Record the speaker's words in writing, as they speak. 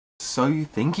So You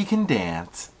Think You Can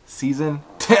Dance, Season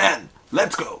 10.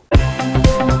 Let's go!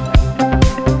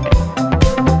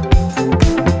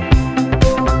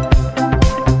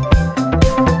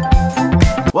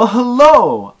 Well,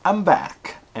 hello! I'm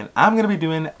back, and I'm going to be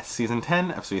doing Season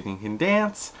 10 of So You Think You Can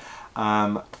Dance.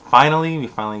 We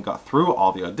finally got through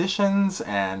all the auditions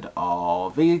and all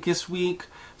Vegas week,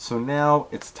 so now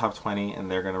it's top 20,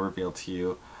 and they're going to reveal to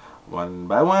you one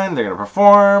by one. They're going to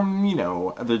perform, you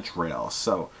know, the drill.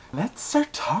 So let's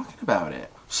start talking about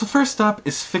it. So first up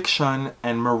is Shun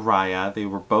and Mariah. They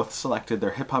were both selected.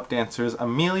 They're hip-hop dancers.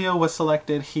 Emilio was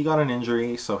selected. He got an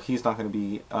injury, so he's not going to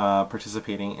be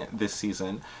participating this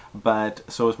season.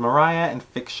 But so is Mariah and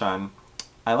Shun.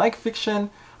 I like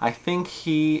Shun. I think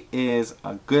he is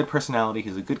a good personality.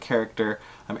 He's a good character.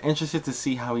 I'm interested to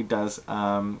see how he does,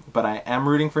 but I am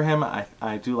rooting for him.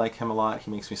 I do like him a lot.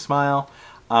 He makes me smile.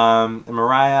 And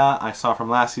Mariah, I saw from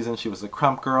last season, she was a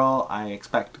Crump girl. I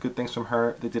expect good things from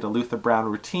her. They did a Luther Brown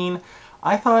routine.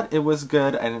 I thought it was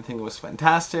good. I didn't think it was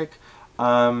fantastic,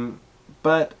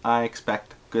 but I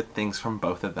expect good things from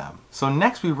both of them. So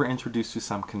next we were introduced to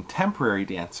some contemporary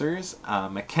dancers.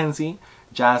 Mackenzie,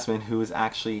 Jasmine, who is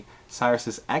actually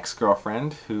Cyrus's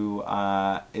ex-girlfriend, who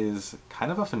is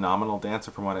kind of a phenomenal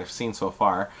dancer from what I've seen so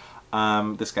far.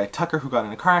 This guy Tucker, who got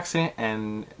in a car accident,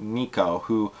 and Nico,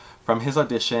 who from his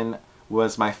audition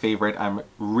was my favorite. I'm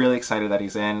really excited that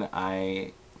he's in.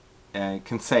 I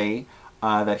can say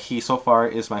that he so far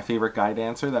is my favorite guy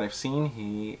dancer that I've seen.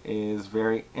 He is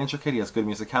very intricate. He has good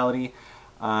musicality.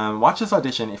 Watch this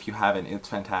audition if you haven't. It's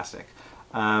fantastic.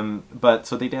 But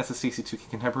so they danced the Stacey Tookey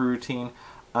contemporary routine.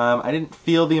 I didn't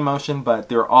feel the emotion, but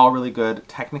they're all really good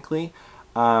technically.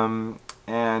 And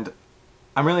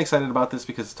I'm really excited about this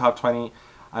because it's top 20.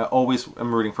 I always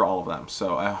am rooting for all of them.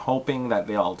 So I'm hoping that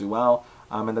they all do well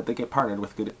and that they get partnered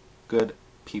with good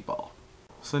people.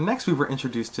 So next we were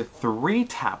introduced to 3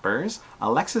 tappers,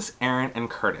 Alexis, Aaron, and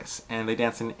Curtis. And they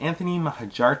danced an Anthony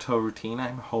Mahajarto routine.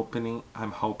 I'm hoping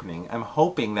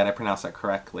that I pronounced that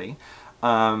correctly.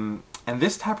 And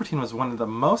this tap routine was one of the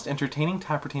most entertaining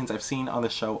tap routines I've seen on the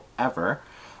show ever.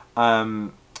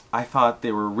 I thought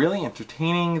they were really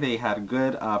entertaining. They had a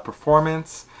good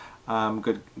performance,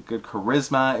 good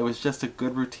charisma. It was just a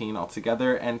good routine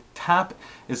altogether. And tap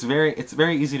is it's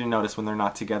very easy to notice when they're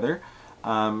not together.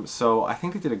 So I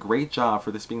think they did a great job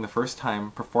for this being the first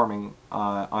time performing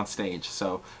on stage.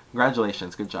 So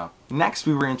congratulations, good job. Next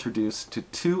we were introduced to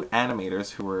 2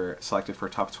 animators who were selected for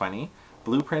top 20.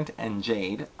 Blueprint and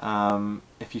Jade.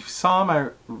 If you saw my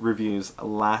reviews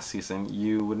last season,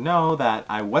 you would know that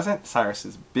I wasn't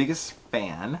Cyrus's biggest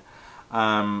fan,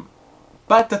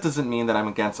 but that doesn't mean that I'm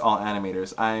against all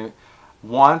animators. I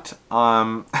want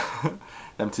them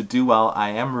to do well. I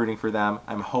am rooting for them.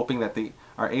 I'm hoping that they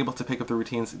are able to pick up the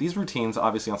routines. These routines,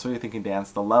 obviously, on So You Think You Can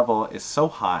Dance, the level is so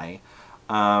high.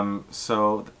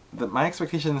 So my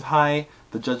expectation is high.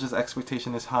 The judges'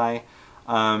 expectation is high.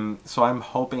 So I'm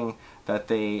hoping that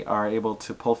they are able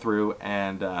to pull through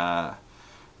and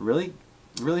really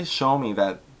show me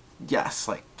that yes,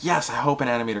 I hope an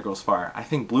animator goes far. I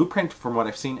think Blueprint, from what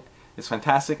I've seen, is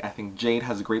fantastic. I think Jade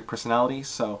has a great personality,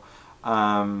 so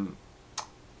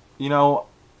you know,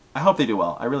 I hope they do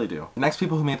well. I really do. The next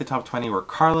people who made the top 20 were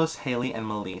Carlos, Hailey, and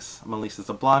Malece. Malece is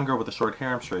a blonde girl with the short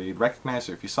hair. I'm sure you'd recognize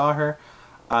her if you saw her.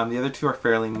 The other 2 are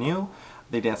fairly new.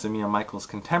 They danced in Mia Michaels'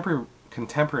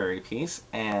 contemporary piece,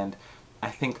 and I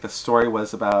think the story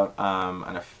was about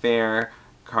an affair.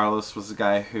 Carlos was the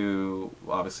guy who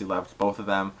obviously loved both of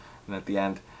them, and at the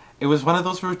end it was one of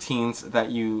those routines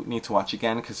that you need to watch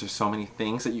again because there's so many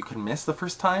things that you could miss the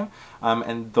first time,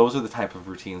 and those are the type of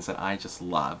routines that I just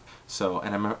love. So,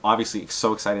 and I'm obviously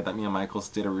so excited that Mia Michaels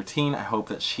did a routine. I hope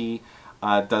that she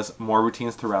does more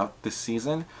routines throughout this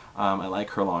season. I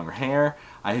like her longer hair.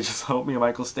 I just hope Mia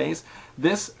Michaels stays.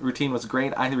 This routine was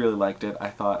great. I really liked it. I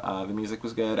thought the music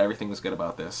was good. Everything was good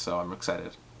about this, so I'm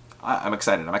excited. I'm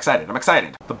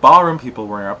excited. The ballroom people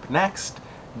were up next.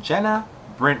 Jenna,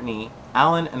 Brittany,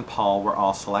 Alan, and Paul were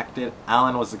all selected.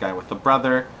 Alan was the guy with the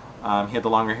brother. He had the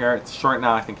longer hair. It's short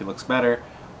now. I think it looks better.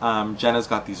 Jenna's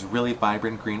got these really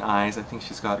vibrant green eyes. I think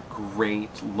she's got a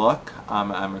great look.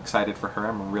 I'm excited for her.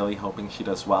 I'm really hoping she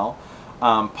does well.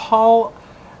 Paul,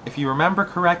 if you remember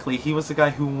correctly, he was the guy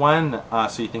who won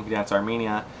So You Think You Dance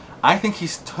Armenia. I think he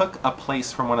took a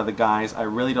place from one of the guys. I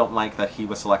really don't like that he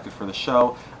was selected for the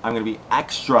show. I'm going to be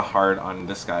extra hard on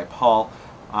this guy, Paul.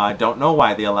 I don't know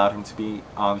why they allowed him to be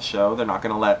on the show. They're not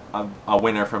going to let a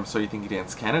winner from So You Think You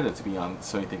Dance Canada to be on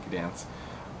So You Think You Dance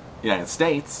United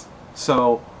States.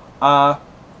 So,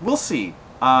 we'll see.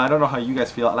 I don't know how you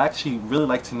guys feel. I'd actually really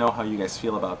like to know how you guys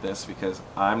feel about this because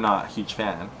I'm not a huge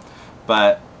fan.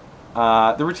 But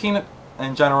The routine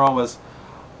in general was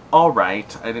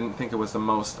alright. I didn't think it was the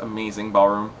most amazing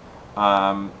ballroom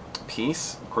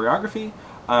piece, choreography,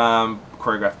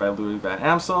 choreographed by Louis Van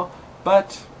Amstel,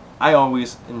 but I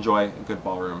always enjoy a good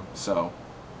ballroom, so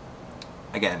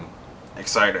again,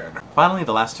 excited. Finally,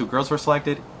 the last two girls were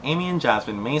selected, Amy and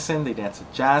Jasmine Mason. They danced a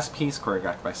jazz piece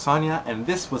choreographed by Sonya, and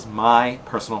this was my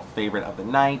personal favorite of the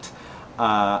night.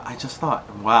 I just thought,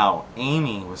 wow,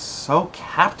 Amy was so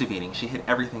captivating. She hit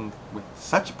everything with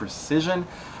such precision.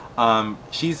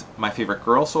 She's my favorite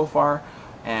girl so far,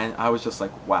 and I was just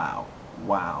like, wow,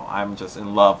 I'm just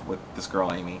in love with this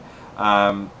girl, Amy.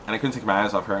 And I couldn't take my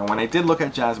eyes off her. And when I did look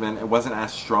at Jasmine, it wasn't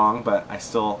as strong, but I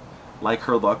still like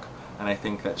her look, and I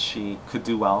think that she could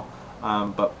do well.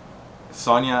 But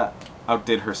Sonya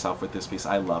outdid herself with this piece.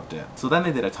 I loved it. So then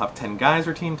they did a top 10 guys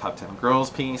routine, top 10 girls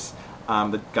piece.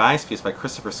 The guys piece by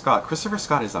Christopher Scott. Christopher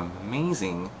Scott is an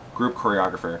amazing group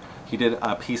choreographer. He did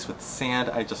a piece with sand.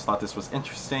 I just thought this was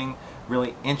interesting,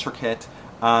 really intricate.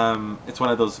 It's one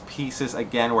of those pieces,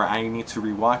 again, where I need to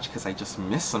rewatch because I just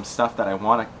missed some stuff that I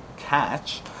want to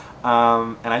catch.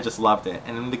 And I just loved it.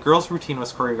 And then the girls routine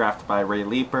was choreographed by Ray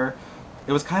Leeper.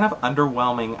 It was kind of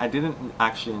underwhelming. I didn't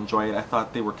actually enjoy it. I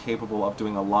thought they were capable of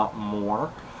doing a lot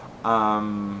more.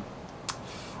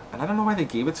 And I don't know why they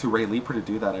gave it to Ray Leeper to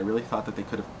do that. I really thought that they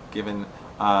could have given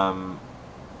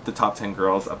the top 10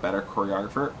 girls a better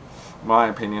choreographer. My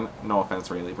opinion, no offense,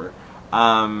 Ray Leeper.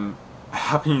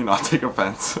 How can you not take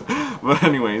offense? But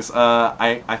anyways,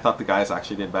 I thought the guys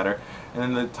actually did better. And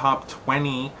then the top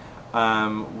 20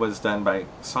 was done by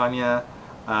Sonya,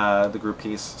 the group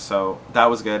piece, so that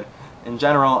was good. In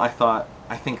general, I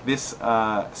think this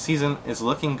season is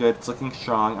looking good, it's looking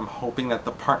strong. I'm hoping that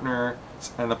the partners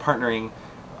and the partnering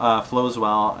flows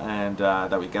well, and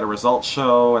that we get a results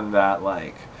show, and that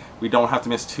like we don't have to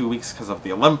miss 2 weeks because of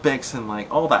the Olympics and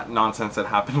like all that nonsense that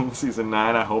happened in season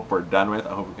 9. I hope we're done with.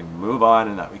 I hope we can move on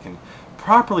and that we can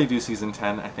properly do season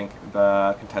 10. I think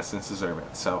the contestants deserve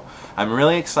it. So I'm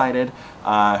really excited.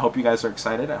 I hope you guys are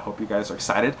excited. I hope you guys are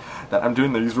excited that I'm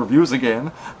doing these reviews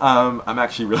again. I'm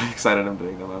actually really excited I'm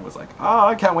doing them. I was like, oh,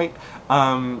 I can't wait.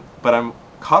 But I'm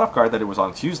caught off guard that it was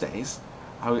on Tuesdays.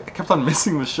 I kept on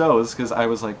missing the shows because I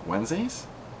was like, Wednesdays?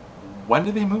 When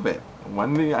did they move it?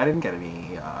 I didn't get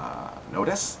any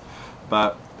notice,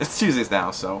 but it's Tuesdays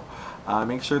now, so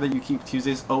make sure that you keep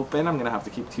Tuesdays open. I'm gonna have to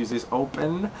keep Tuesdays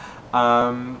open,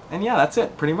 and yeah, that's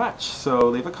it pretty much. So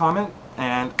leave a comment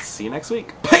and see you next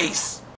week. Peace!